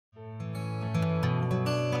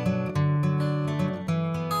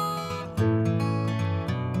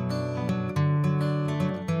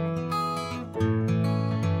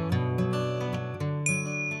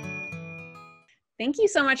Thank you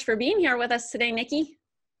so much for being here with us today, Nikki.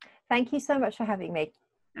 Thank you so much for having me.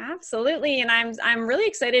 Absolutely. And I'm really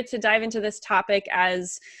excited to dive into this topic,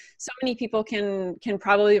 as so many people can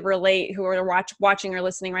probably relate who are watching or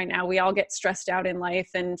listening right now. We all get stressed out in life,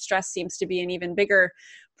 and stress seems to be an even bigger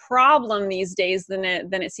problem these days than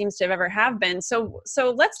it seems to have been. So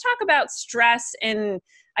let's talk about stress, and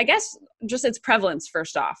I guess just its prevalence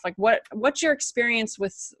first off. Like what's your experience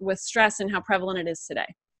with stress and how prevalent it is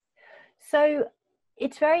today? So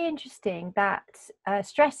it's very interesting that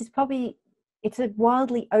stress is probably, it's a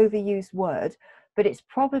wildly overused word, but it's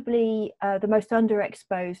probably the most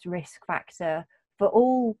underexposed risk factor for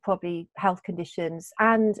all probably health conditions,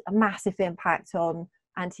 and a massive impact on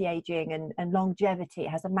anti-aging and longevity. It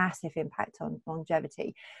has a massive impact on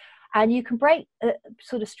longevity. And you can break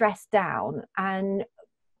sort of stress down, and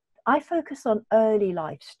I focus on early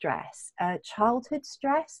life stress, childhood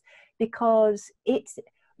stress, because it's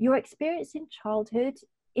your experience in childhood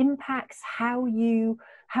impacts how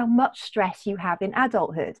much stress you have in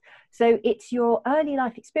adulthood. So it's your early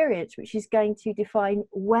life experience which is going to define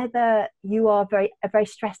whether you are a very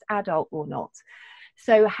stressed adult or not.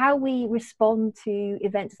 So how we respond to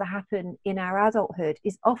events that happen in our adulthood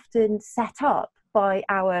is often set up by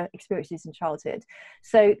our experiences in childhood.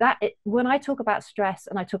 So when I talk about stress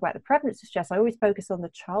and I talk about the prevalence of stress, I always focus on the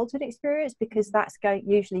childhood experience, because that's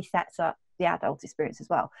usually sets up the adult experience as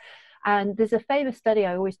well. And there's a famous study,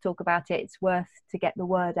 I always talk about it, it's worth to get the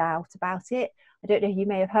word out about it. I don't know, you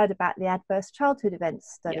may have heard about the adverse childhood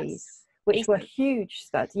events studies. Yes. Which ACEs. Were huge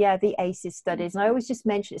studies. Yeah, the ACEs studies. And I always just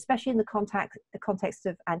mention, especially in the context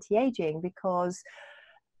of anti-aging, because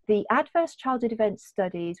the adverse childhood events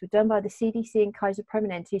studies were done by the CDC and Kaiser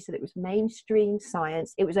Permanente, so that it was mainstream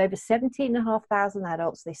science. It was over 17,500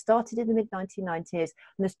 adults. They started in the mid-1990s, and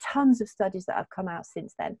there's tons of studies that have come out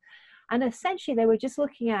since then. And essentially, they were just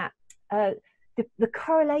looking at the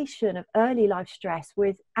correlation of early life stress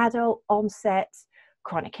with adult onset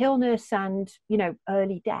chronic illness and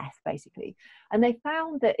early death, basically. And they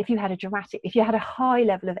found that if you had a high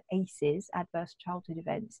level of ACEs, adverse childhood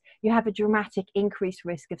events, you have a dramatic increased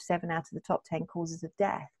risk of 7 out of the top 10 causes of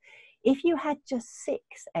death. If you had just 6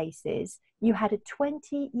 ACEs, you had a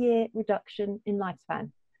 20-year reduction in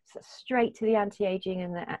lifespan. So straight to the anti-aging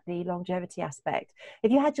and the longevity aspect.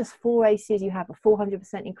 If you had just 4 ACEs, you have a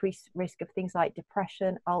 400% increased risk of things like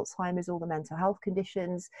depression, Alzheimer's, all the mental health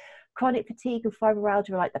conditions. Chronic fatigue and fibromyalgia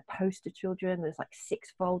are like the poster children. There's like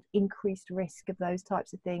 6-fold increased risk of those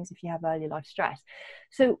types of things if you have early life stress.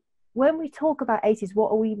 So when we talk about ACEs,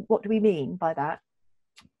 what do we mean by that?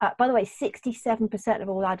 By the way, 67% of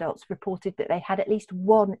all adults reported that they had at least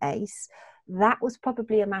 1 ACE. That was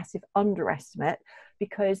probably a massive underestimate,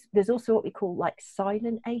 because there's also what we call like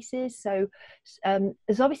silent ACEs. So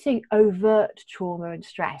there's obviously overt trauma and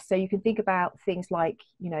stress. So you can think about things like,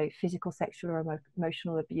 physical, sexual, or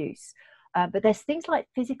emotional abuse. But there's things like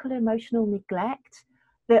physical, emotional neglect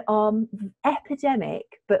that are epidemic,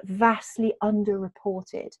 but vastly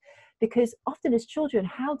underreported. Because often as children,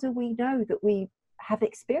 how do we know that we have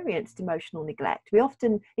experienced emotional neglect?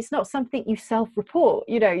 It's not something you self-report,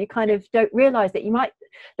 you kind of don't realize that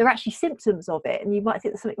there are actually symptoms of it, and you might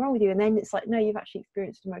think there's something wrong with you, and then it's like, no, you've actually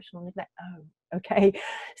experienced emotional neglect. Oh, okay.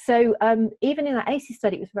 So even in that ACE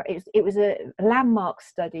study, it was a landmark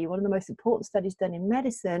study, one of the most important studies done in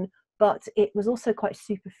medicine, but it was also quite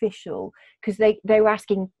superficial, because they were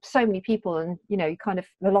asking so many people, and kind of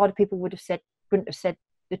a lot of people wouldn't have said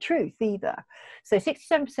the truth either. So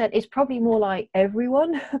 67% is probably more like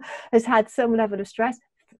everyone has had some level of stress.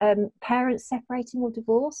 Parents separating or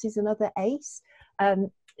divorce is another ACE.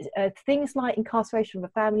 Things like incarceration of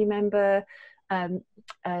a family member,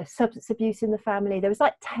 substance abuse in the family. There was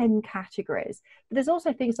like 10 categories. But there's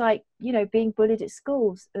also things like, being bullied at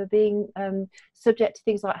schools, being subject to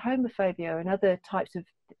things like homophobia and other types of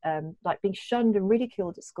like being shunned and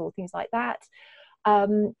ridiculed at school, things like that.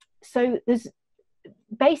 So there's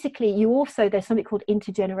something called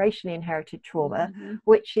intergenerationally inherited trauma,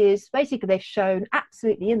 which is basically, they've shown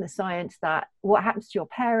absolutely in the science that what happens to your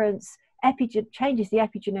parents changes the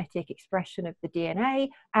epigenetic expression of the DNA,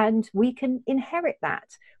 and we can inherit that.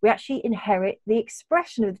 We actually inherit the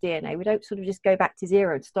expression of the DNA. We don't sort of just go back to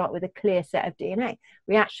zero and start with a clear set of DNA.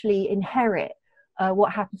 We actually inherit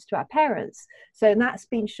what happens to our parents. So that's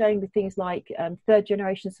been shown with things like third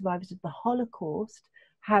generation survivors of the Holocaust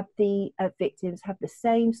victims have the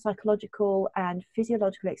same psychological and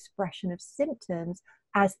physiological expression of symptoms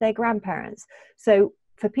as their grandparents. So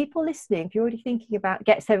for people listening, if you're already thinking about,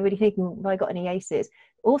 gets everybody thinking, have I got any ACEs?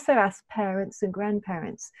 Also ask parents and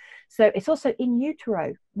grandparents. So it's also in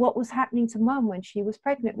utero. What was happening to mum when she was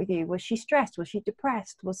pregnant with you? Was she stressed? Was she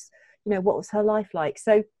depressed? Was, you know, what was her life like?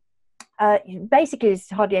 So basically,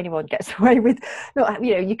 hardly anyone gets away with not,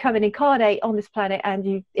 you know, you come and incarnate on this planet,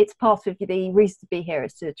 and it's part of the reason to be here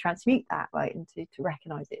is to transmute that, right, and to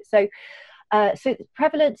recognize it. So so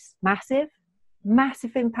prevalence, massive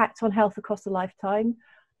impact on health across a lifetime,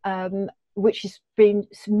 which has been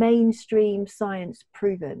mainstream science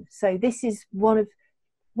proven. So this is one of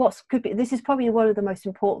this is probably one of the most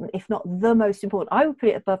important, if not the most important. I would put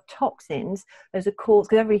it above toxins as a cause,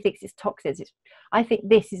 because everybody thinks it's toxins. I think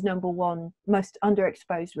this is number one most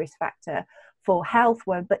underexposed risk factor for health,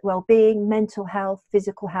 well-being, mental health,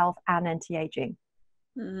 physical health, and anti-aging.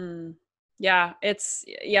 Yeah,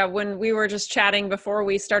 when we were just chatting before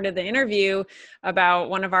we started the interview about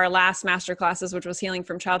one of our last master classes, which was healing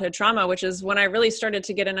from childhood trauma, which is when I really started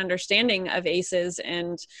to get an understanding of ACEs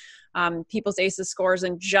and people's ACEs scores,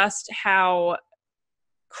 and just how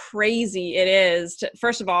crazy it is to,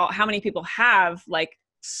 first of all, how many people have like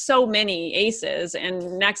so many ACEs,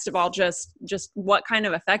 and next of all, just what kind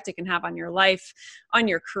of effect it can have on your life, on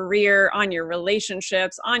your career, on your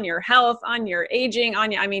relationships, on your health, on your aging,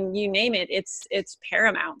 I mean, you name it, it's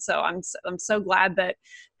paramount. So I'm so glad that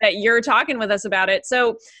you're talking with us about it.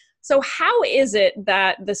 So how is it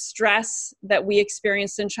that the stress that we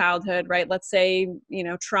experienced in childhood, right? Let's say, you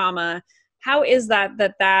know, trauma, how is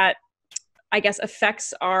that I guess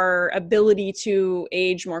affects our ability to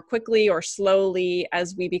age more quickly or slowly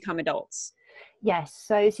as we become adults? Yes,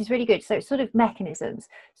 so this is really good. So it's sort of mechanisms.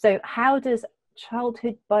 So how does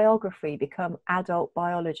childhood biography become adult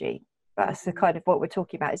biology? That's the kind of what we're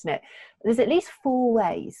talking about, isn't it? There's at least 4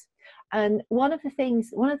 ways. And one of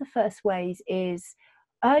the first ways is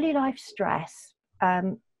early life stress.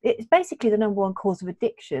 It's basically the number one cause of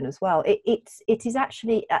addiction as well. It is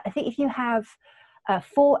actually, I think if you have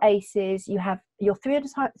 4 ACEs, you're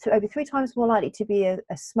 300 times, so over 3 times more likely to be a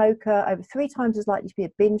smoker, over 3 times as likely to be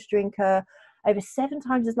a binge drinker, over 7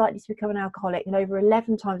 times as likely to become an alcoholic, and over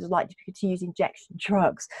 11 times as likely to use injection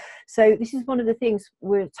drugs. So this is one of the things,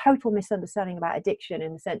 we're a total misunderstanding about addiction,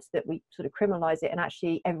 in the sense that we sort of criminalize it, and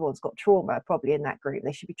actually everyone's got trauma probably in that group.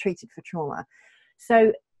 They should be treated for trauma.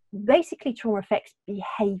 So basically trauma affects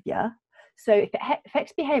behavior. So if it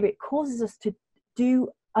affects behavior, it causes us to do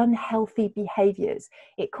unhealthy behaviors.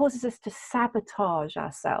 It causes us to sabotage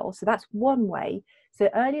ourselves. So that's one way. So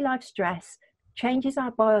early life stress changes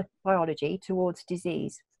our biology towards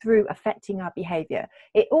disease through affecting our behavior.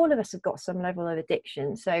 All of us have got some level of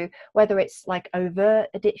addiction. So whether it's like overt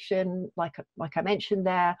addiction, like I mentioned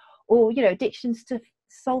there, or, you know, addictions to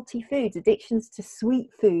salty foods, addictions to sweet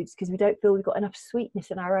foods because we don't feel we've got enough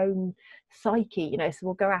sweetness in our own psyche, you know, so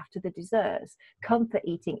we'll go after the desserts. Comfort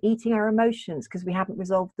eating our emotions because we haven't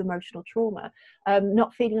resolved emotional trauma,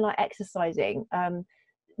 not feeling like exercising,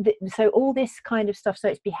 so all this kind of stuff. So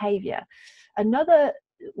it's behavior. Another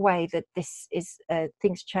way that this is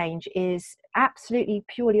things change is absolutely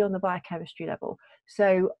purely on the biochemistry level.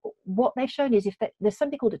 So what they've shown is there's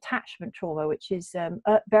something called attachment trauma, which is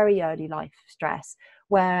very early life stress,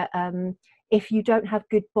 where if you don't have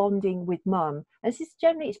good bonding with mum, and this is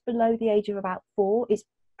generally, it's below the age of about 4, it's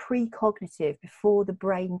precognitive, before the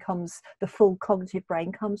full cognitive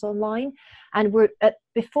brain comes online, and we're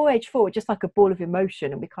before age 4, we're just like a ball of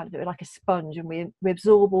emotion, and we kind of like a sponge, and we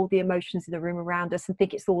absorb all the emotions in the room around us and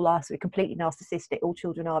think it's all us. We're completely narcissistic. All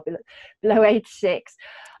children are below age 6.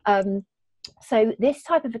 So this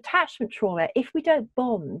type of attachment trauma, if we don't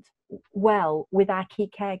bond well with our key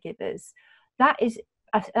caregivers, that's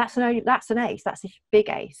an ACE, that's a big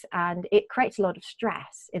ACE, and it creates a lot of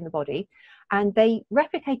stress in the body. And they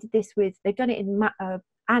replicated this they've done it in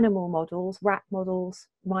animal models, rat models,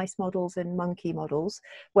 mice models, and monkey models,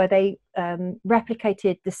 where they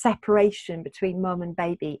replicated the separation between mum and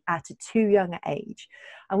baby at a too young age.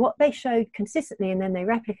 And what they showed consistently, and then they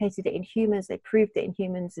replicated it in humans, they proved it in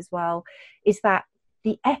humans as well, is that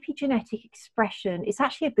the epigenetic expression, it's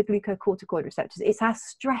actually of the glucocorticoid receptors, it's our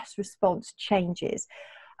stress response changes.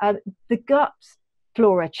 The gut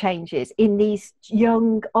flora changes in these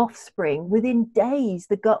young offspring. Within days,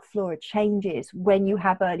 the gut flora changes when you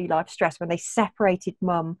have early life stress, when they separated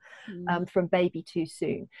mum from baby too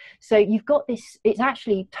soon. So you've got this, it's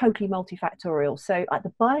actually totally multifactorial. So at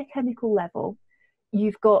the biochemical level,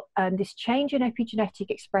 you've got this change in epigenetic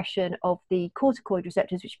expression of the corticoid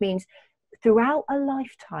receptors, which means throughout a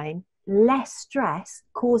lifetime, less stress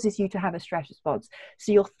causes you to have a stress response.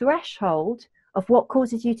 So your threshold of what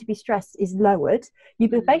causes you to be stressed is lowered, you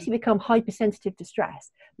basically become hypersensitive to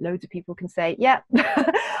stress. Loads of people can say, yeah,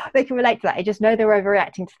 they can relate to that. They just know they're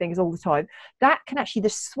overreacting to things all the time. That can actually, the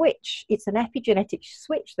switch, it's an epigenetic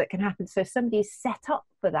switch that can happen. So somebody is set up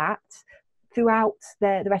for that throughout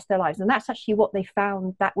the rest of their lives. And that's actually what they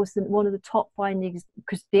found. That was one of the top findings,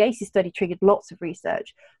 because the ACEs study triggered lots of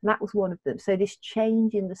research, and that was one of them. So this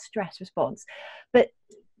change in the stress response. But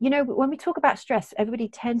you know, when we talk about stress, everybody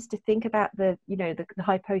tends to think about the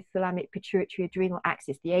hypothalamic pituitary adrenal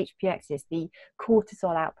axis, the HP axis, the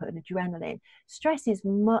cortisol output and adrenaline.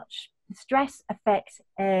 Stress affects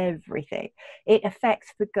everything. It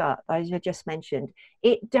affects the gut, as I just mentioned.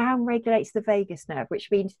 It downregulates the vagus nerve,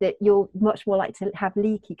 which means that you're much more likely to have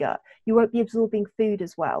leaky gut. You won't be absorbing food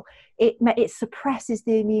as well. It suppresses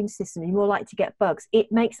the immune system. You're more likely to get bugs.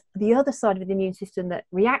 It makes the other side of the immune system that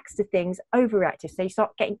reacts to things overreactive. So you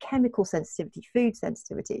start getting chemical sensitivity, food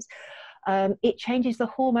sensitivities. It changes the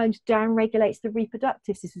hormones, downregulates the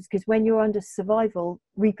reproductive systems, because when you're under survival,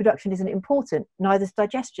 reproduction isn't important, neither's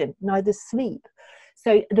digestion, neither's sleep.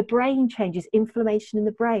 So the brain changes, inflammation in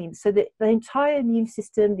the brain, so that the entire immune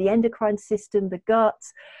system, the endocrine system, the gut,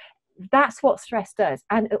 that's what stress does.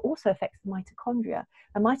 And it also affects the mitochondria.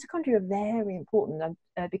 And mitochondria are very important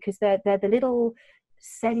because they're the little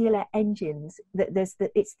cellular engines.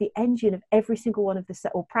 It's the engine of every single one of the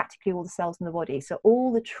cells, or practically all the cells in the body. So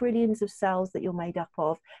all the trillions of cells that you're made up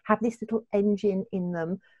of have this little engine in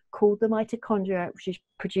them called the mitochondria, which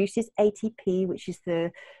produces ATP, which is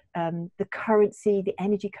the currency, the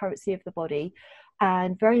energy currency of the body,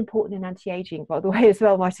 and very important in anti-aging, by the way, as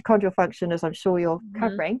well, mitochondrial function, as I'm sure you're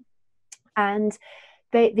covering. And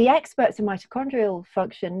the experts in mitochondrial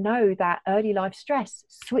function know that early life stress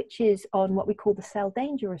switches on what we call the cell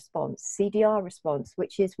danger response, CDR response,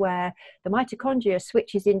 which is where the mitochondria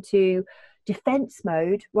switches into defense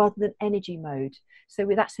mode rather than energy mode. So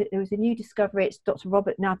there was a new discovery. It's Dr.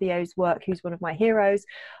 Robert Naviaux's work, who's one of my heroes,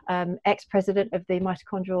 ex-president of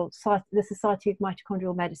the Society of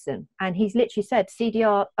Mitochondrial Medicine. And he's literally said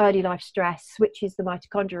CDR, early life stress, switches the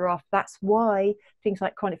mitochondria off. That's why things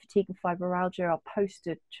like chronic fatigue and fibromyalgia are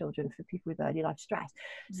poster children for people with early life stress.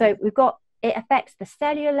 So it affects the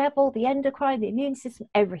cellular level, the endocrine, the immune system,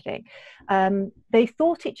 everything. They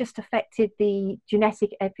thought it just affected the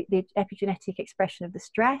epigenetic expression of the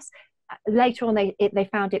stress. Later on, they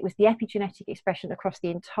found it was the epigenetic expression across the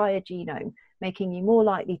entire genome, making you more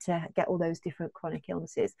likely to get all those different chronic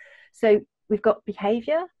illnesses. So we've got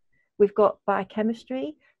behavior, we've got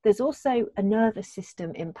biochemistry. There's also a nervous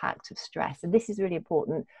system impact of stress. And this is really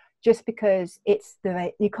important, just because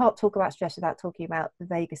you can't talk about stress without talking about the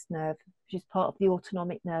vagus nerve, which is part of the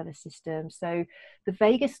autonomic nervous system. So the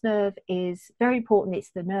vagus nerve is very important.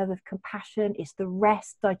 It's the nerve of compassion. It's the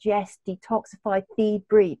rest, digest, detoxify, feed,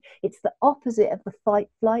 breathe. It's the opposite of the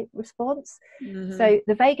fight-flight response. So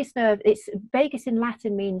the vagus nerve, vagus in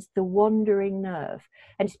Latin means the wandering nerve.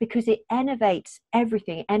 And it's because it innervates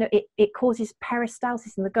everything. And it causes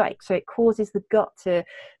peristalsis in the gut. So it causes the gut to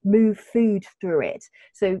move food through it.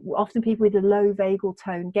 So often people with a low vagal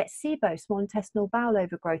tone get SIBO, small intestinal bowel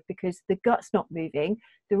overgrowth, because the gut's not moving.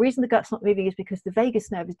 The reason the gut's not moving is because the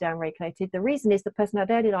vagus nerve is downregulated. The reason is the person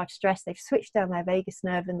had early life stress, they've switched down their vagus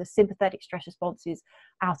nerve, and the sympathetic stress response is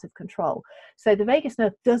out of control. So the vagus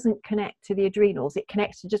nerve doesn't connect to the adrenals, it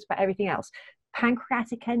connects to just about everything else.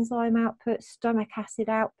 Pancreatic enzyme output, stomach acid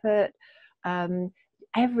output,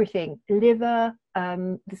 everything, liver.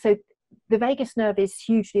 So the vagus nerve is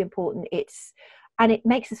hugely important. And it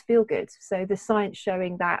makes us feel good. So the science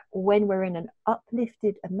showing that when we're in an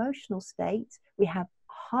uplifted emotional state, we have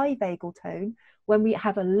high vagal tone. When we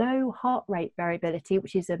have a low heart rate variability,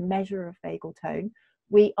 which is a measure of vagal tone,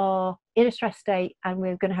 we are in a stress state, and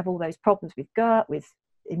we're going to have all those problems with gut, with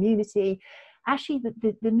immunity. Actually,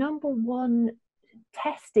 the number one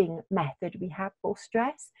testing method we have for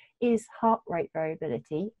stress is heart rate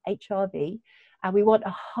variability, HRV. And we want a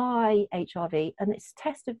high HRV, and it's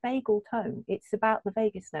test of vagal tone. It's about the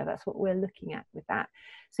vagus nerve. That's what we're looking at with that.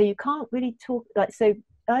 So you can't really talk so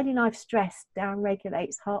early life stress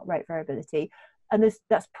downregulates heart rate variability. And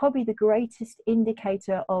that's probably the greatest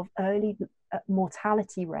indicator of early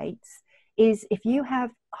mortality rates, is if you have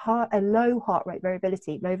a low heart rate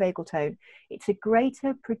variability, low vagal tone, it's a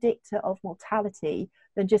greater predictor of mortality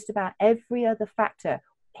than just about every other factor.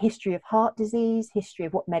 History of heart disease, history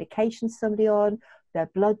of what medications somebody on, their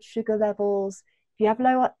blood sugar levels. If you have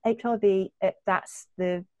low HRV, that's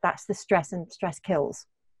the stress, and stress kills.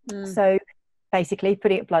 So basically,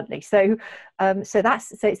 putting it bluntly, so it's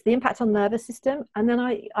the impact on the nervous system. And then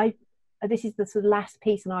I this is the sort of last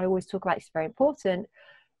piece, and I always talk about, it's very important.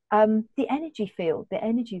 The energy field, the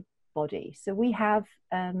energy body. So we have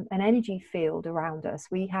an energy field around us.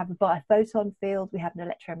 We have a photon field. We have an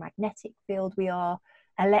electromagnetic field. We are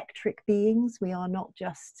electric beings. We are not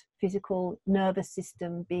just physical nervous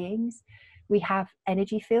system beings. We have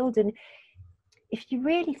energy field. And if you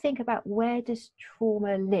really think about where does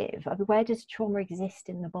trauma live, I mean, where does trauma exist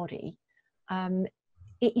in the body,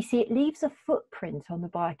 you see, it leaves a footprint on the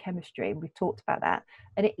biochemistry, and we've talked about that,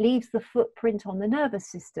 and it leaves the footprint on the nervous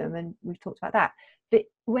system, and we've talked about that. But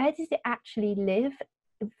where does it actually live?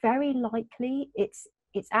 Very likely, it's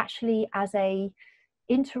actually as a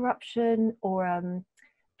interruption, or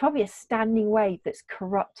probably a standing wave that's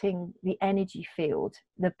corrupting the energy field,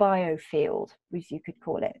 the biofield, as you could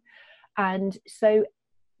call it. And so,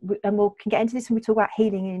 and we can get into this when we talk about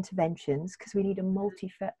healing and interventions, because we need a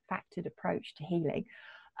multi-factored approach to healing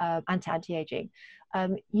and to anti-aging.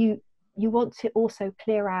 You want to also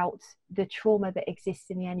clear out the trauma that exists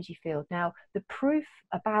in the energy field. Now, the proof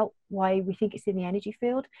about why we think it's in the energy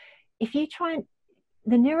field, if you try and,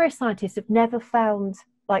 the neuroscientists have never found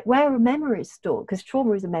like where a memory is stored, because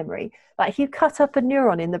trauma is a memory. Like if you cut up a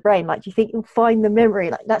neuron in the brain, like do you think you'll find the memory?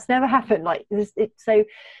 Like that's never happened. Like so.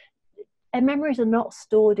 And memories are not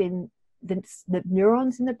stored in the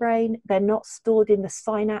neurons in the brain. They're not stored in the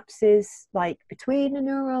synapses, like between the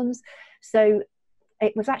neurons. So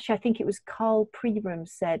it was actually, I think it was Carl Pribram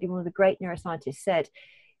said, one of the great neuroscientists said,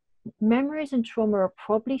 memories and trauma are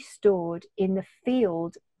probably stored in the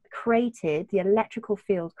field created, the electrical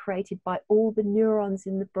field created by all the neurons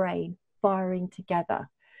in the brain firing together.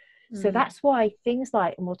 So that's why things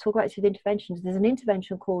like, and we'll talk about it with interventions, there's an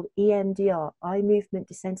intervention called EMDR, eye movement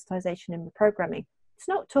desensitization and reprogramming. It's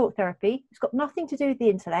not talk therapy. It's got nothing to do with the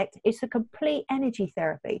intellect. It's a complete energy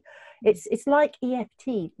therapy. It's like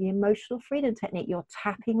EFT, the emotional freedom technique. You're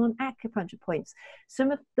tapping on acupuncture points. Some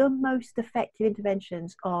of the most effective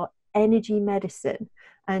interventions are energy medicine,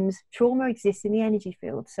 and trauma exists in the energy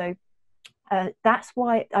field. So that's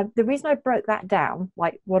why the reason I broke that down,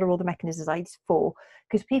 like what are all the mechanisms I use for,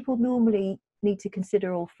 because people normally need to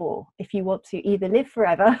consider all four if you want to either live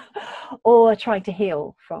forever or trying to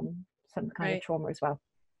heal from some kind of trauma as well.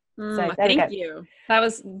 So thank you. That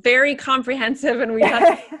was very comprehensive, and we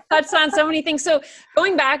touched on so many things. So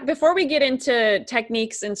going back, before we get into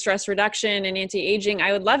techniques and stress reduction and anti-aging,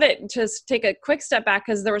 I would love it to take a quick step back,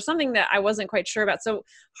 because there was something that I wasn't quite sure about. So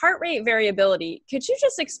heart rate variability, could you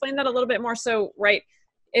just explain that a little bit more? So,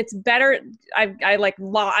 it's better.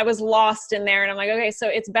 I was lost in there, and I'm like, okay, so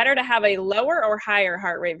it's better to have a lower or higher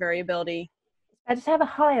heart rate variability? I just have a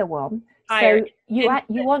higher one. Higher. So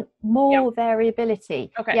you want more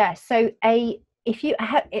variability. Okay. Yeah. So if you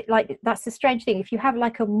have it, like that's the strange thing. If you have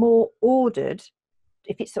like a more ordered,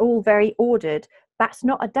 if it's all very ordered, that's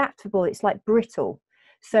not adaptable. It's like brittle.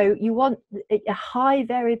 So you want a high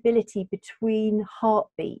variability between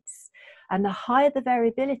heartbeats, and the higher the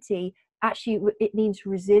variability, actually it means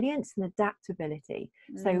resilience and adaptability.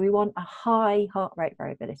 So we want a high heart rate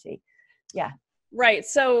variability. Yeah. Right.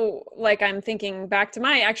 So like I'm thinking back to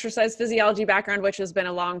my exercise physiology background, which has been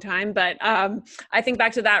a long time, but I think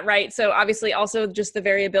back to that, right? So obviously also just the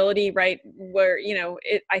variability, right? Where,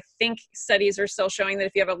 I think studies are still showing that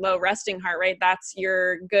if you have a low resting heart rate,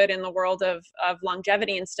 you're good in the world of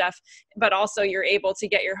longevity and stuff, but also you're able to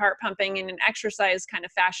get your heart pumping in an exercise kind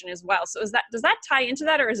of fashion as well. So does that tie into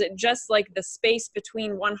that, or is it just like the space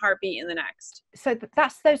between one heartbeat and the next? So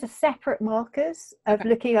those are separate markers of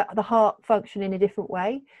looking at the heart function in a different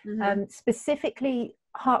way. Specifically,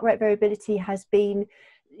 heart rate variability has been,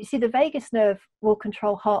 you see, the vagus nerve will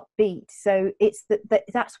control heartbeat. So it's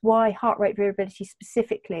that's why heart rate variability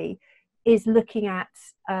specifically is looking at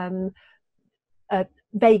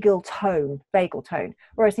vagal tone.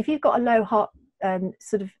 Whereas if you've got a low heart,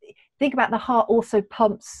 sort of think about the heart also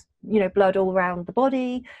pumps blood all around the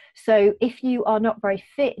body. So if you are not very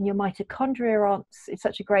fit and your mitochondria aren't it's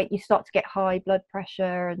such a great, you start to get high blood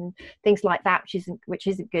pressure and things like that, which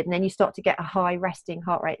isn't good. And then you start to get a high resting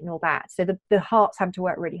heart rate and all that. So the heart's having to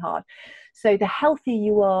work really hard. So the healthier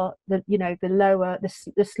you are, the lower,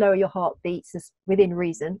 the slower your heart beats, is within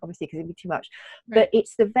reason, obviously, because it'd be too much. Right. But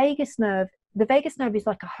it's the vagus nerve. The vagus nerve is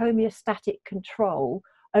like a homeostatic control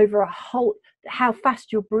over how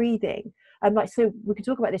fast you're breathing. So we can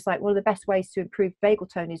talk about this, like one of the best ways to improve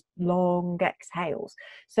vagal tone is long exhales.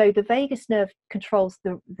 So the vagus nerve controls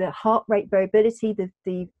the heart rate variability,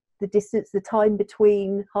 the distance, the time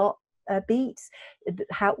between heart beats,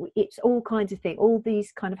 how it's all kinds of things, all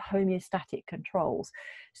these kind of homeostatic controls.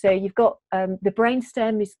 So you've got the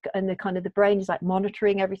brainstem and the brain is like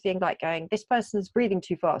monitoring everything, like going, this person's breathing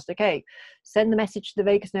too fast. Okay, send the message to the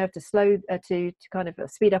vagus nerve to slow to kind of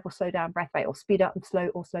speed up or slow down breath rate, or speed up and slow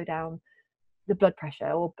down the blood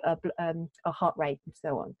pressure or heart rate and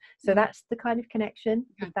so on. So that's the kind of connection.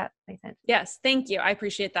 Okay. If that makes sense. Yes, thank you. I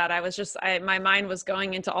appreciate that. I was just, my mind was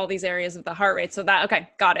going into all these areas of the heart rate. So that, okay,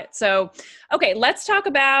 got it. So, okay, let's talk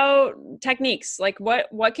about techniques. Like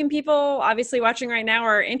what can people obviously watching right now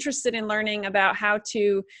are interested in learning about how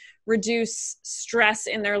to reduce stress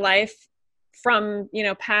in their life from, you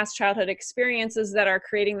know, past childhood experiences that are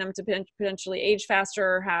creating them to potentially age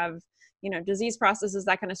faster or have, you know, disease processes,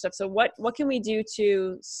 that kind of stuff. So what can we do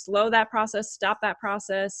to slow that process, stop that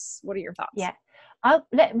process? What are your thoughts? Yeah,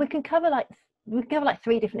 we can cover like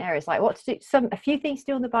three different areas, like what to do, a few things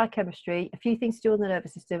to do on the biochemistry, a few things to do on the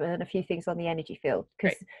nervous system, and then a few things on the energy field,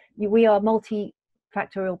 because we are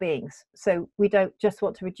multifactorial beings. So we don't just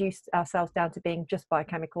want to reduce ourselves down to being just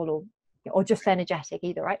biochemical or just energetic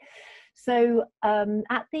either, right? So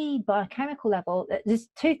at the biochemical level, there's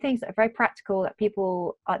two things that are very practical that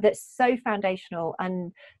people that's so foundational,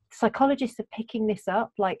 and psychologists are picking this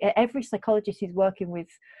up. Like every psychologist who's working with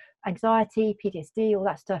anxiety, PTSD, all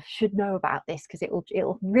that stuff should know about this, because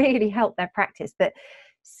it'll really help their practice. But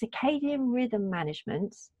circadian rhythm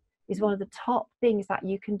management is one of the top things that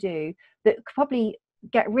you can do that could probably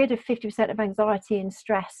get rid of 50% of anxiety and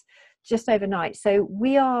stress just overnight. So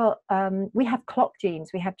we have clock genes.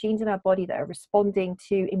 We have genes in our body that are responding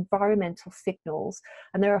to environmental signals,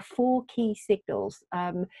 and there are 4 key signals: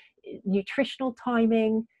 nutritional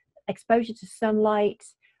timing, exposure to sunlight,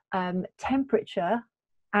 temperature,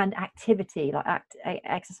 and activity, like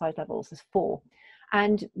exercise levels. Is 4.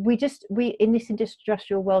 And we in this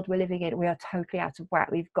industrial world we're living in, we are totally out of whack.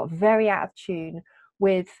 We've got very out of tune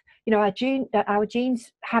with, you know, our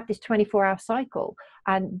genes have this 24-hour cycle,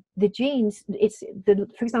 and the genes,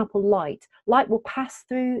 for example, light will pass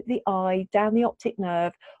through the eye, down the optic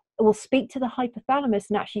nerve, will speak to the hypothalamus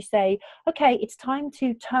and actually say, okay, it's time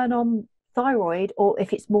to turn on thyroid, or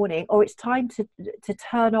if it's morning, or it's time to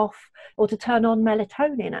turn off or to turn on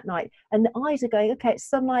melatonin at night. And the eyes are going, okay, it's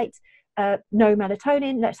sunlight, no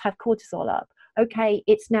melatonin, let's have cortisol up. Okay,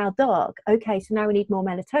 it's now dark. Okay, so now we need more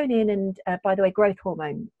melatonin, and by the way, growth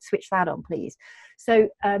hormone, switch that on, please. So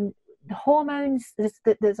the hormones,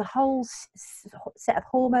 there's a whole set of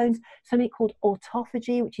hormones, something called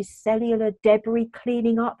autophagy, which is cellular debris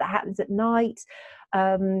cleaning up that happens at night.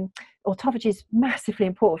 Autophagy is massively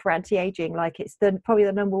important for anti-aging. Like it's probably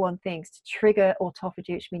the number one things to trigger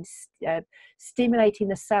autophagy, which means stimulating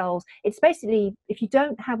the cells. It's basically, if you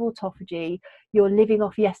don't have autophagy, you're living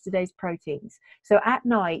off yesterday's proteins. So at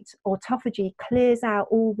night, autophagy clears out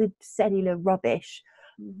all the cellular rubbish,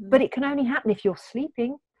 but it can only happen if you're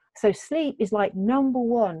sleeping. So sleep is like number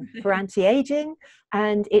one for anti-aging,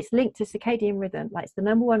 and it's linked to circadian rhythm. Like it's the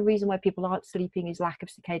number one reason why people aren't sleeping is lack of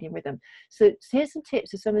circadian rhythm. So here's some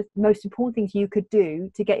tips of some of the most important things you could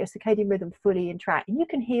do to get your circadian rhythm fully in track. And you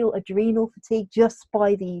can heal adrenal fatigue just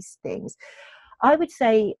by these things. I would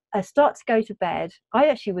say start to go to bed.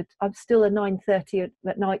 I'm still a 9:30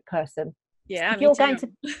 at night person. Yeah, if you're going to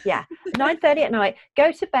 9:30 at night,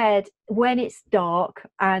 go to bed when it's dark,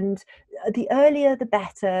 and the earlier the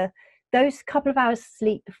better. Those couple of hours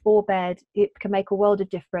sleep before bed, it can make a world of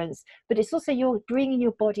difference. But it's also, you're bringing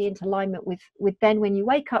your body into alignment with then when you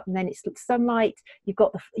wake up, and then it's sunlight.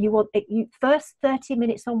 First 30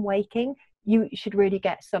 minutes on waking, you should really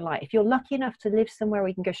get sunlight. If you're lucky enough to live somewhere where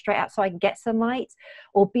you can go straight outside and get sunlight,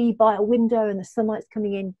 or be by a window and the sunlight's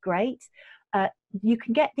coming in, great. You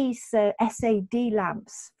can get these SAD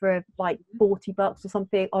lamps for like $40 or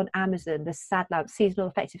something on Amazon. The SAD lamp, seasonal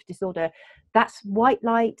affective disorder. That's white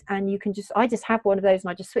light, and I just have one of those,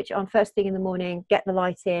 and I just switch it on first thing in the morning, get the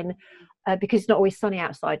light in, because it's not always sunny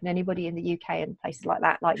outside. And anybody in the UK and places like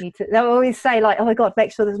that, like me, they'll always say like, oh my God,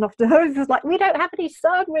 make sure there's enough to It's like, we don't have any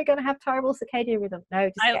sun, we're going to have terrible circadian rhythm.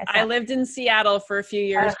 No, I lived in Seattle for a few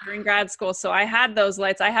years during grad school, so I had those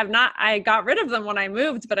lights. I got rid of them when I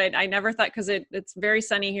moved, but I never thought, because it's very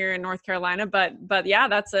sunny here in North Carolina, but yeah,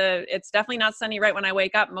 it's definitely not sunny right when I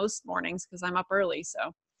wake up most mornings, because I'm up early.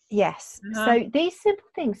 So yes. So these simple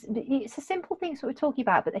things, it's the simple things that we're talking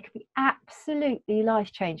about, but they can be absolutely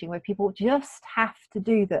life-changing, where people just have to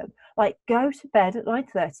do them. Like, go to bed at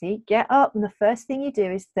 9:30, get up, and the first thing you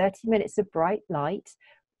do is 30 minutes of bright light,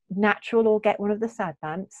 natural, or get one of the SAD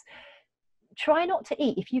lamps. Try not to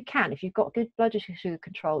eat if you can. If you've got good blood sugar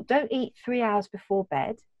control, don't eat 3 hours before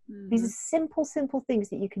bed. These are simple things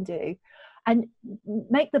that you can do, and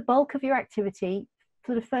make the bulk of your activity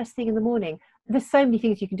for the first thing in the morning. There's so many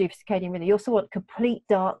things you can do for circadian rhythm. You also want complete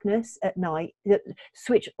darkness at night.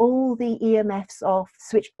 Switch all the EMFs off,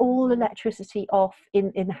 switch all electricity off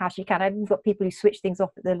in the house. You can. I've got people who switch things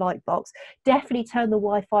off at the light box. Definitely turn the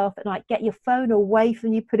Wi-Fi off at night. Get your phone away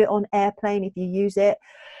from you, put it on airplane if you use it.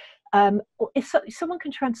 If someone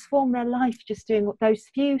can transform their life just doing those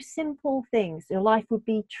few simple things, their life would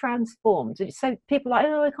be transformed. So people are like,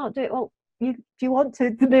 oh, I can't do it. Well, do you want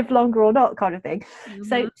to live longer or not, kind of thing.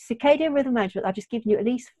 So circadian rhythm management, I've just given you at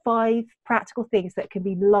least 5 practical things that can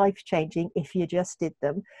be life-changing if you just did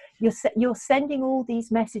them. You're sending all these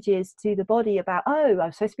messages to the body about, oh,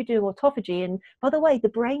 I'm supposed to be doing autophagy, and by the way, the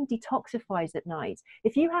brain detoxifies at night.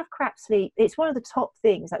 If you have crap sleep, it's one of the top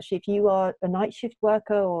things actually. If you are a night shift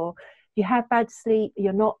worker, or you have bad sleep,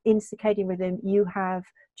 you're not in circadian rhythm, you'll have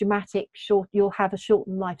a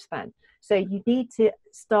shortened lifespan. So you need to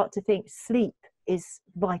start to think sleep is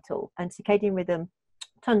vital, and circadian rhythm,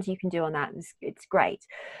 tons you can do on that. It's great.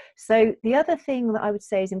 So the other thing that I would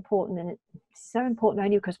say is important, and it's so important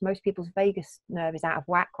only because most people's vagus nerve is out of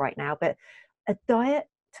whack right now, but a diet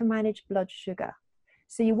to manage blood sugar.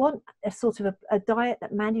 So you want a sort of a diet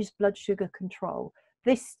that manages blood sugar control.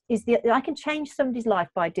 I can change somebody's life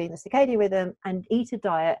by doing the circadian rhythm and eat a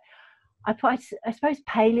diet. I suppose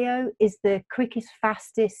paleo is the quickest,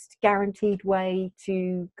 fastest, guaranteed way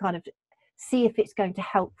to kind of see if it's going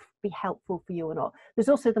to be helpful for you or not. There's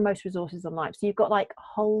also the most resources online. So you've got like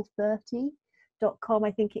whole30.com,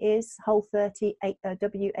 I think it is, whole30,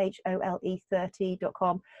 WHOLE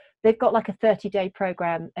 30.com. They've got like a 30-day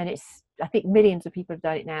program, and I think millions of people have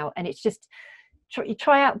done it now. And it's just, you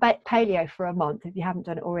try out paleo for a month if you haven't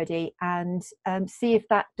done it already, and see if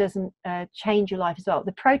that doesn't change your life as well.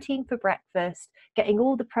 The protein for breakfast, getting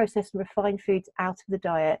all the processed and refined foods out of the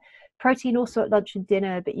diet. Protein also at lunch and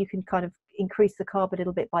dinner, but you can kind of increase the carb a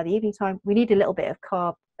little bit by the evening time. We need a little bit of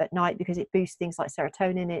carb at night because it boosts things like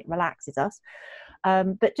serotonin, it relaxes us.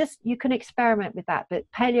 But just, you can experiment with that. But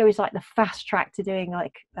paleo is like the fast track to doing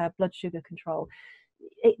like blood sugar control.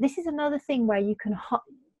 This is another thing where you can...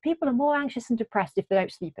 People are more anxious and depressed if they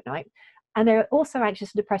don't sleep at night, and they're also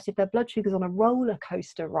anxious and depressed if their blood sugar's on a roller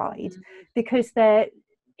coaster ride, because they're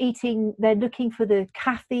looking for the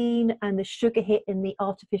caffeine and the sugar hit and the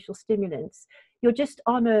artificial stimulants. You're just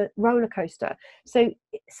on a roller coaster. So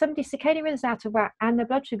somebody's circadian rhythm's out of whack and their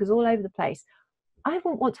blood sugar's all over the place. I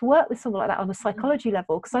wouldn't want to work with someone like that on a psychology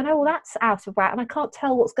level, because I know, well, that's out of whack and I can't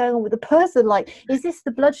tell what's going on with the person. Like, is this the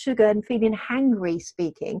blood sugar and feeling hangry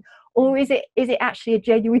speaking, or is it actually a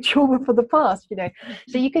genuine trauma from the past, you know?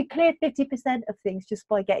 So you could clear 50% of things just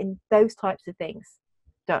by getting those types of things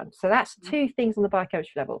done. So that's 2 things on the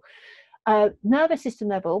biochemistry level. Nervous system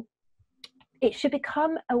level, it should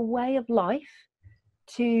become a way of life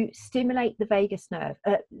to stimulate the vagus nerve.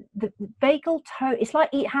 The vagal tone, it's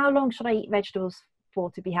like, how long should I eat vegetables for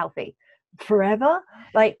to be healthy? Forever?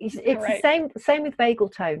 Like, it's right. the same with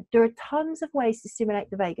vagal tone. There are tons of ways to stimulate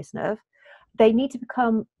the vagus nerve. They need to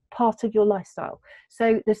become part of your lifestyle.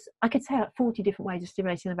 So I could say like 40 different ways of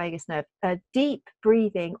stimulating the vagus nerve. Deep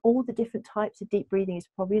breathing, all the different types of deep breathing is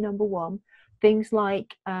probably number 1. Things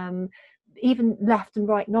like even left and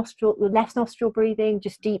right nostril, the left nostril breathing,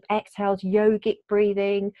 just deep exhales, yogic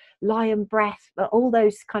breathing, lion breath, all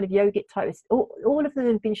those kind of yogic types, all of them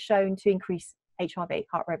have been shown to increase HRV,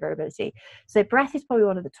 heart rate variability. So breath is probably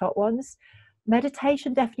one of the top ones.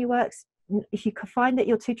 Meditation definitely works. If you find that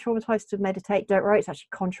you're too traumatized to meditate, don't worry, it's actually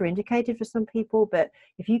contraindicated for some people, but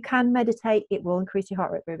if you can meditate, it will increase your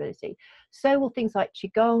heart rate variability. So will things like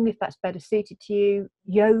Qigong, if that's better suited to you.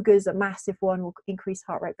 Yoga's a massive one, will increase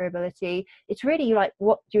heart rate variability. It's really like,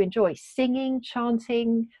 what do you enjoy? Singing,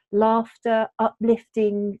 chanting, laughter,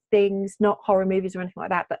 uplifting things, not horror movies or anything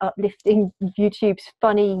like that, but uplifting YouTube's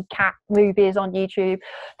funny cat movies on YouTube,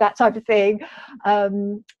 that type of thing.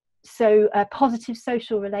 So positive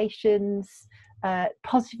social relations,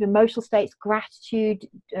 positive emotional states, gratitude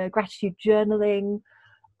journaling,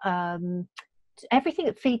 everything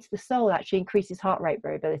that feeds the soul actually increases heart rate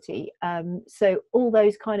variability. So all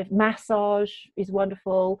those kind of, massage is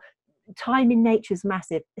wonderful. Time in nature is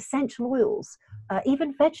massive. Essential oils,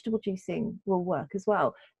 even vegetable juicing will work as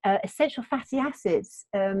well. Essential fatty acids,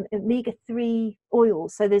 omega-3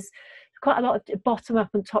 oils. So there's quite a lot of bottom up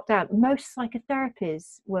and top down. Most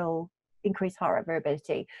psychotherapies will increase heart rate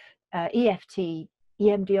variability. EFT,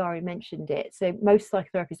 EMDR, I mentioned it. So most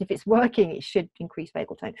psychotherapies, if it's working, it should increase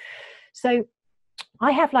vagal tone. So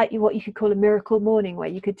I have like what you could call a miracle morning, where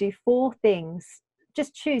you could do 4 things.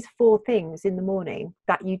 Just choose 4 things in the morning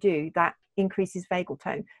that you do that increases vagal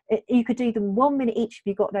tone. You could do them 1 minute each if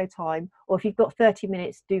you've got no time, or if you've got 30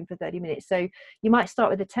 minutes, do them for 30 minutes. So you might start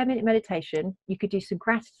with a 10-minute meditation. You could do some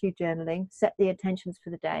gratitude journaling, set the intentions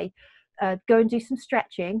for the day, go and do some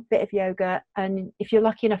stretching, bit of yoga, and if you're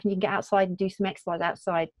lucky enough and you can get outside and do some exercise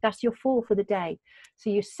outside, that's your 4 for the day. So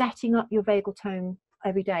you're setting up your vagal tone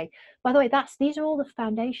every day. By the way, these are all the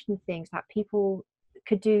foundation things that people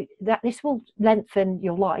could do that. This will lengthen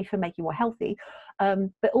your life and make you more healthy.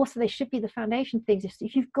 But also they should be the foundation things.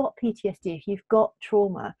 If you've got PTSD, if you've got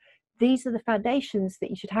trauma, these are the foundations that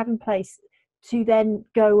you should have in place to then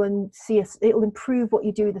go and see us. It'll improve what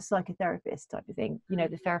you do with the psychotherapist type of thing, you know,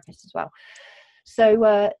 the therapist as well.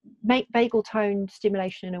 So make vagal tone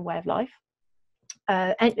stimulation a way of life.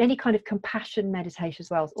 Any kind of compassion meditation as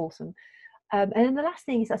well is awesome. And then the last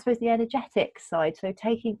thing is, I suppose, the energetic side. So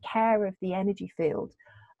taking care of the energy field.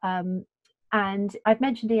 And I've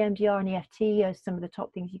mentioned EMDR and EFT as some of the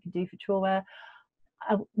top things you can do for trauma.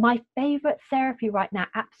 My favorite therapy right now,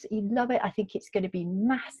 absolutely love it. I think it's going to be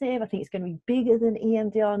massive. I think it's going to be bigger than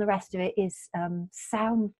EMDR, and the rest of it is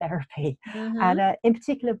sound therapy. And in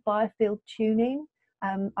particular biofield tuning.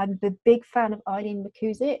 I'm a big fan of Eileen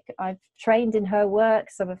McCusick. I've trained in her work,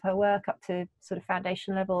 some of her work up to sort of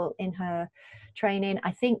foundation level in her training.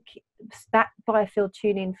 I think that biofield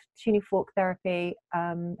tuning fork therapy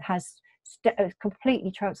has completely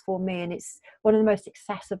transformed me, and it's one of the most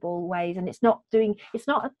accessible ways. And it's not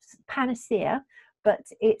a panacea, but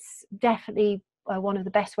it's definitely one of the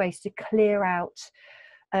best ways to clear out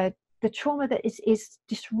the trauma that is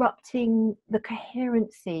disrupting the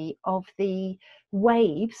coherency of the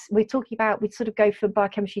waves. We sort of go from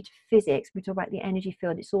biochemistry to physics. We talk about the energy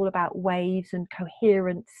field. It's all about waves and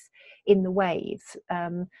coherence in the waves.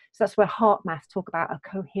 So that's where heart math talk about a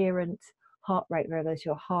coherent heart rate relative to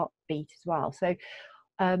your heartbeat as well.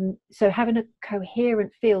 So having a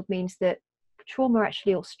coherent field means that trauma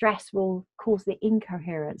actually, or stress, will cause the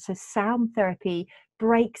incoherence. So sound therapy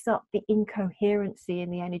breaks up the incoherency in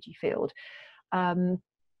the energy field.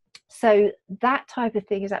 So that type of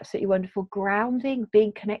thing is absolutely wonderful. Grounding,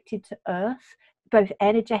 being connected to earth, both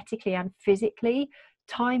energetically and physically.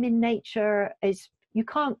 Time in nature is,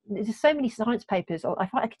 there's so many science papers. I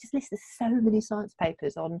could just list, there's so many science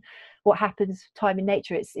papers on what happens time in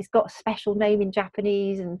nature. It's got a special name in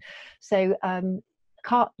Japanese, and so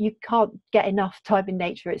you can't get enough time in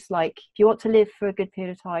nature. It's like, if you want to live for a good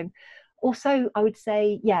period of time. Also, I would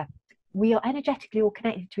say, yeah, we are energetically all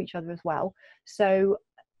connected to each other as well. So,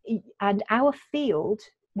 and our field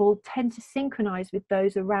will tend to synchronize with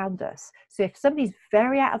those around us. So if somebody's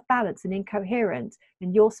very out of balance and incoherent,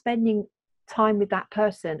 and you're spending time with that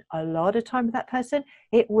person, a lot of time with that person,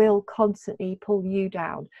 it will constantly pull you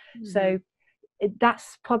down. So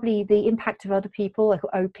that's probably the impact of other people, like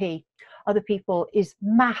other people, is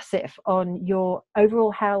massive on your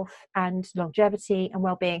overall health and longevity and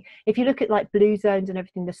well-being. If you look at like blue zones and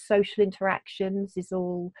everything, the social interactions is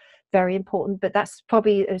all very important, but that's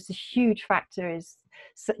probably a huge factor, is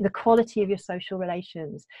the quality of your social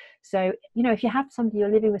relations. So, you know, if you have somebody, you're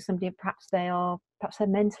living with somebody, and perhaps they're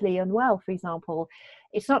mentally unwell, for example,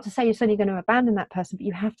 it's not to say you're suddenly going to abandon that person, but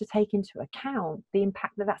you have to take into account the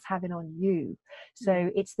impact that that's having on you. So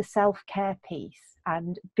it's the self-care piece,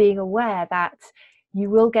 and being aware that you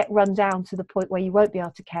will get run down to the point where you won't be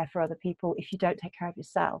able to care for other people if you don't take care of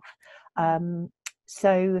yourself.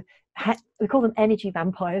 So we call them energy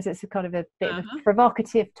vampires. It's a kind of a bit of a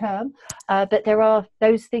provocative term, but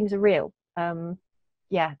those things are real.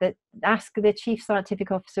 But ask the chief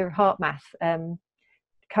scientific officer of heart math,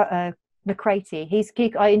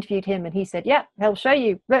 McCratey. I interviewed him, and he said, yeah, he'll show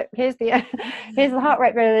you, look, here's the heart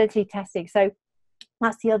rate variability testing. So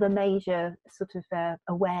that's the other major sort of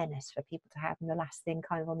awareness for people to have. And the last thing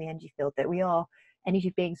kind of on the energy field, that we are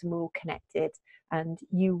energy beings and we're all connected. And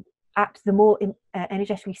the more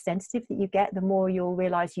energetically sensitive that you get, the more you'll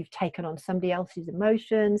realize you've taken on somebody else's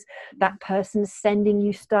emotions. That person's sending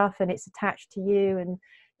you stuff and it's attached to you, and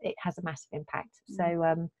it has a massive impact.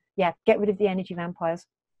 So get rid of the energy vampires.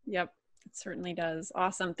 Yep. It certainly does.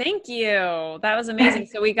 Awesome. Thank you. That was amazing.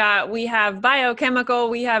 So we have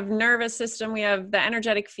biochemical, we have nervous system, we have the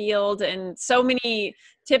energetic field, and so many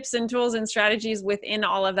tips and tools and strategies within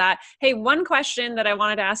all of that. Hey, one question that I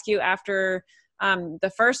wanted to ask you after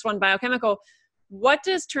the first one, biochemical, what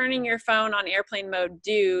does turning your phone on airplane mode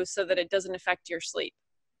do so that it doesn't affect your sleep?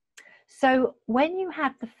 So when you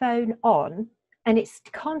have the phone on, and it's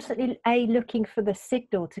constantly looking for the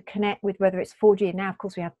signal to connect with, whether it's 4G, and now of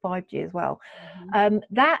course we have 5G as well.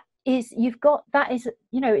 It's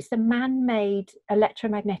the man-made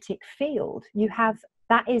electromagnetic field.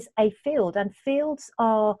 That is a field, and fields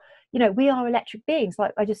are, we are electric beings,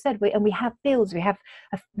 like I just said, and we have fields. We have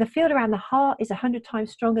the field around the heart is 100 times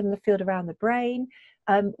stronger than the field around the brain.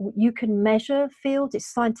 You can measure fields.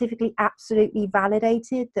 It's scientifically absolutely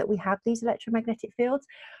validated that we have these electromagnetic fields.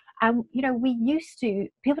 And, you know,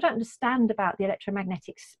 people don't understand about the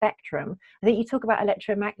electromagnetic spectrum. I think you talk about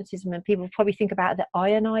electromagnetism and people probably think about the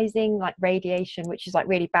ionizing, like radiation, which is like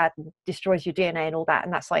really bad and destroys your DNA and all that.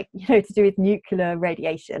 And that's like, you know, to do with nuclear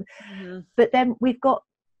radiation. Mm-hmm. But then we've got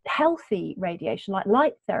healthy radiation, like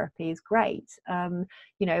light therapy is great. You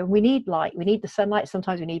know, we need light, we need the sunlight,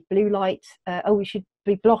 sometimes we need blue light. We should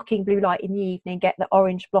be blocking blue light in the evening, get the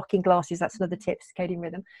orange blocking glasses. That's another tip, circadian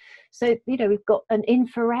rhythm. So, you know, we've got an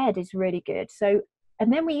infrared is really good. So,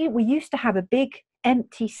 and then we used to have a big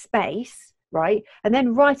empty space, right? And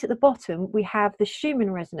then right at the bottom, we have the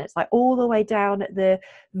Schumann resonance, like all the way down at the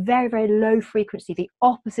very, very low frequency. The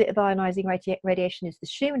opposite of ionizing radiation is the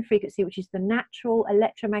Schumann frequency, which is the natural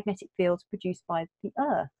electromagnetic fields produced by the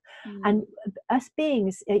Earth. And us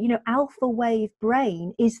beings, you know, alpha wave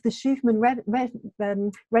brain is the Schumann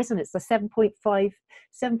resonance, the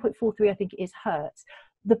 7.43, I think it is, hertz.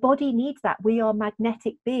 The body needs that. We are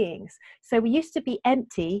magnetic beings. So we used to be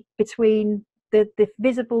empty between the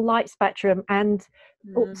visible light spectrum and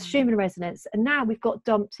Schumann resonance, and now we've got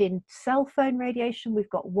dumped in cell phone radiation, we've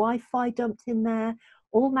got Wi-Fi dumped in there,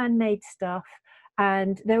 all man-made stuff.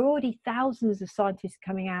 And there are already thousands of scientists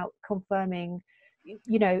coming out confirming,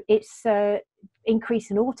 you know, it's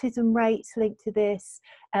increase in autism rates linked to this.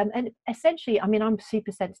 And essentially, I mean, I'm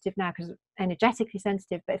super sensitive now because energetically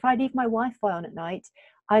sensitive, but if I leave my Wi-Fi on at night,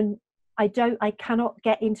 I cannot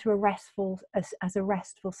get into a restful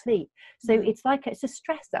sleep. So it's like, it's a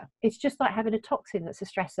stressor. It's just like having a toxin that's a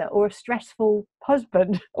stressor, or a stressful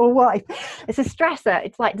husband or wife. It's a stressor.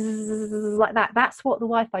 It's like like that. That's what the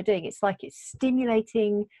Wi-Fi doing. It's like it's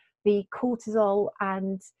stimulating the cortisol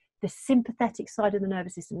and the sympathetic side of the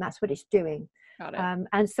nervous system. That's what it's doing. Got it.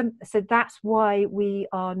 And so that's why we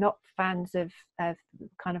are not fans of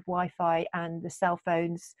kind of Wi-Fi and the cell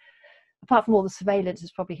phones, apart from all the surveillance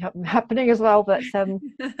is probably happening as well. But so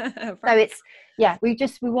it's, yeah, we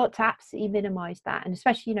want to absolutely minimize that. And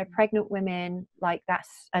especially, you know, pregnant women, like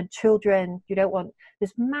that's, and children, you don't want,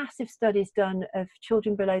 there's massive studies done of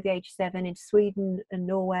children below the age 7 in Sweden and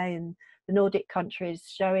Norway and the Nordic countries,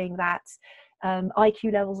 showing that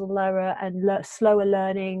IQ levels are lower and slower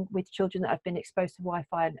learning with children that have been exposed to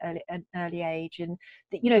Wi-Fi at an early age. And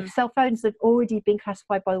you know, cell phones have already been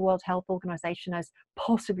classified by the World Health Organization as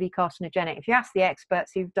possibly carcinogenic. If you ask the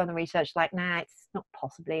experts who've done the research, like, nah, it's not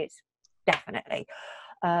possibly, it's definitely.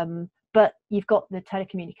 But you've got the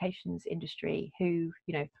telecommunications industry who,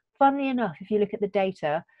 you know, funnily enough, if you look at the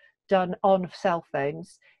data done on cell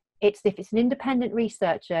phones, if it's an independent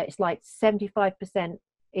researcher, it's like 75%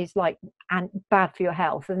 is like and bad for your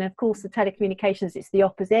health. And of course the telecommunications, it's the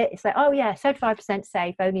opposite. It's like, oh yeah, 75%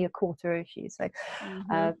 safe, only a quarter issues. So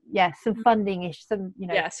yeah, some funding ish, some, you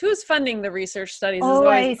know. Yes, who's funding the research studies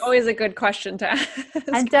is always a good question to ask.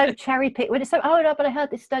 And don't cherry pick when it's so, oh no, but I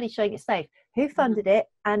heard this study showing it's safe. Who funded it,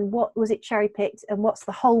 and what was it cherry picked, and what's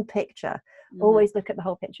the whole picture? Always look at the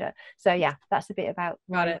whole picture. So yeah, that's a bit about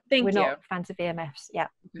Got it. Thank you. We're not fans of EMFs. Yeah.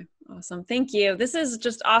 Okay. Awesome. Thank you. This is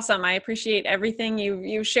just awesome. I appreciate everything.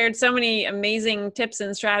 You shared so many amazing tips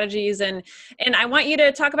and strategies, and I want you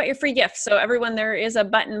to talk about your free gift. So everyone, there is a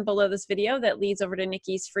button below this video that leads over to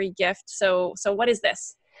Niki's free gift. So what is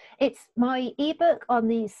this? It's my ebook on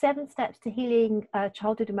the 7 steps to healing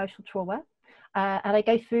childhood emotional trauma. And I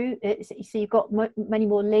go through it, so you've got many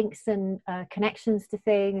more links and connections to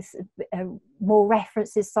things, more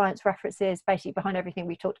references, science references, basically behind everything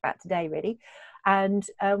we've talked about today, really. And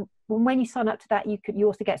when you sign up to that, you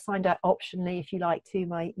also get signed up optionally, if you like, to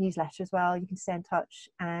my newsletter as well. You can stay in touch.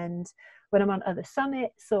 And when I'm on other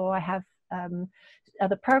summits, or I have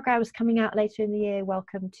other programs coming out later in the year,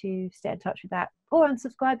 welcome to stay in touch with that, or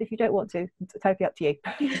unsubscribe if you don't want to. It's totally up to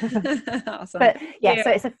you. Awesome. But yeah,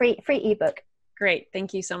 so it's a free ebook. Great.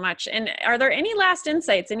 Thank you so much. And are there any last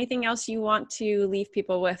insights, anything else you want to leave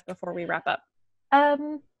people with before we wrap up?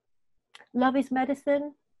 Love is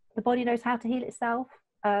medicine. The body knows how to heal itself.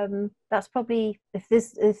 That's probably,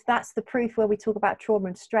 if that's the proof where we talk about trauma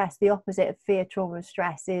and stress, the opposite of fear, trauma and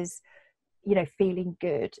stress is, you know, feeling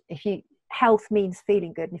good. Health means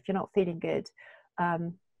feeling good. And if you're not feeling good,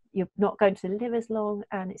 you're not going to live as long,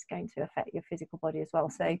 and it's going to affect your physical body as well.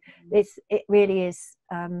 So it really is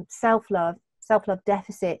self-love. Self-love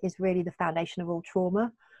deficit is really the foundation of all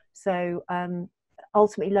trauma. So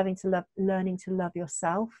ultimately learning to love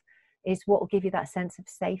yourself is what will give you that sense of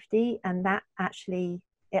safety, and that actually,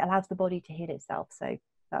 it allows the body to heal itself. So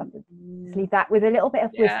just leave that with a little bit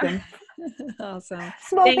of wisdom. Awesome.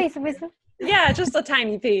 Small piece of wisdom. Yeah, just a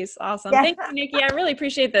tiny piece. Awesome. Yeah. Thank you, Niki. I really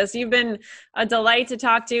appreciate this. You've been a delight to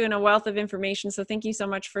talk to and a wealth of information. So thank you so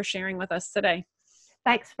much for sharing with us today.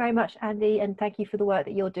 Thanks very much, Andy. And thank you for the work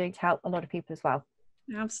that you're doing to help a lot of people as well.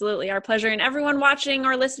 Absolutely. Our pleasure. And everyone watching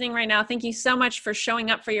or listening right now, thank you so much for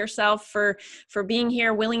showing up for yourself, for being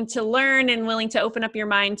here, willing to learn and willing to open up your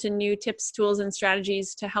mind to new tips, tools, and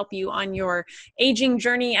strategies to help you on your aging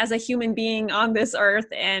journey as a human being on this earth.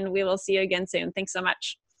 And we will see you again soon. Thanks so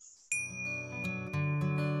much.